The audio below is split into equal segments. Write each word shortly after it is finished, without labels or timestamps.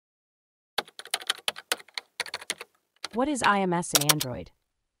What is IMS in Android?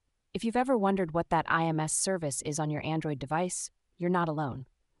 If you've ever wondered what that IMS service is on your Android device, you're not alone.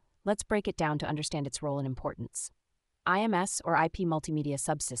 Let's break it down to understand its role and importance. IMS, or IP Multimedia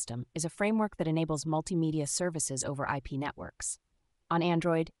Subsystem, is a framework that enables multimedia services over IP networks. On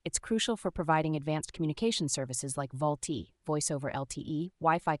Android, it's crucial for providing advanced communication services like VoLTE, Voice over LTE,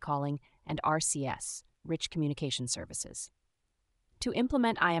 Wi-Fi calling, and RCS, Rich Communication Services. To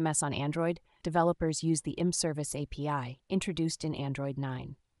implement IMS on Android, developers use the ImsService API, introduced in Android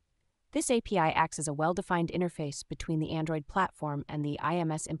 9. This API acts as a well-defined interface between the Android platform and the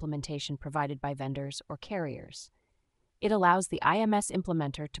IMS implementation provided by vendors or carriers. It allows the IMS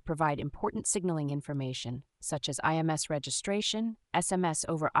implementer to provide important signaling information, such as IMS registration, SMS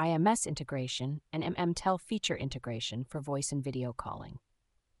over IMS integration, and MMTEL feature integration for voice and video calling.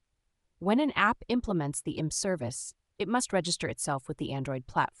 When an app implements the ImsService, it must register itself with the Android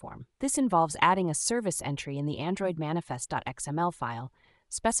platform. This involves adding a service entry in the Android manifest.xml file,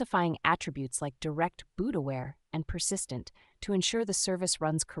 specifying attributes like direct boot aware and persistent to ensure the service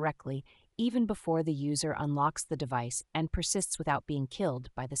runs correctly even before the user unlocks the device and persists without being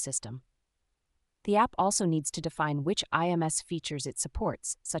killed by the system. The app also needs to define which IMS features it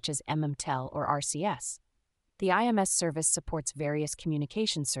supports, such as MMTEL or RCS. The IMS service supports various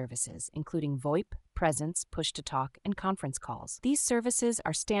communication services, including VoIP, presence, push-to-talk, and conference calls. These services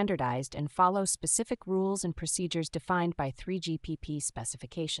are standardized and follow specific rules and procedures defined by 3GPP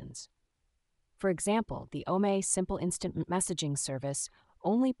specifications. For example, the OME Simple Instant Messaging service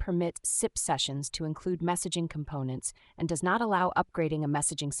only permits SIP sessions to include messaging components and does not allow upgrading a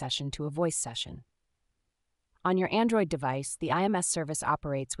messaging session to a voice session. On your Android device, the IMS service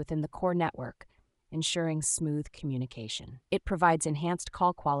operates within the core network, ensuring smooth communication. It provides enhanced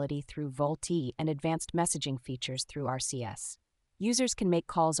call quality through VoLTE and advanced messaging features through RCS. Users can make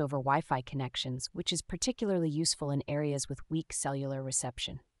calls over Wi-Fi connections, which is particularly useful in areas with weak cellular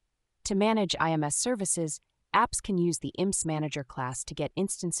reception. To manage IMS services, apps can use the IMS Manager class to get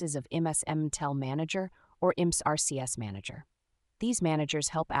instances of IMS MMTEL Manager or IMS RCS Manager. These managers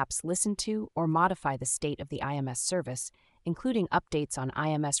help apps listen to or modify the state of the IMS service, including updates on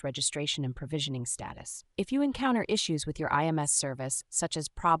IMS registration and provisioning status. If you encounter issues with your IMS service, such as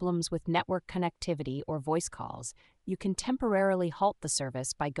problems with network connectivity or voice calls, you can temporarily halt the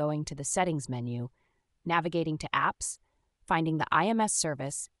service by going to the Settings menu, navigating to Apps, finding the IMS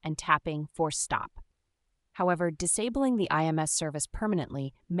service, and tapping Force Stop. However, disabling the IMS service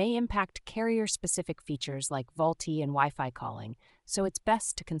permanently may impact carrier-specific features like VoLTE and Wi-Fi calling, so it's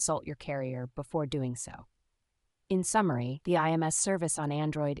best to consult your carrier before doing so. In summary, the IMS service on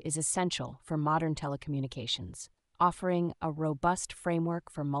Android is essential for modern telecommunications, offering a robust framework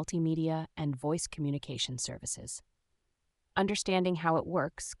for multimedia and voice communication services. Understanding how it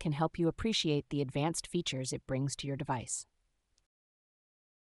works can help you appreciate the advanced features it brings to your device.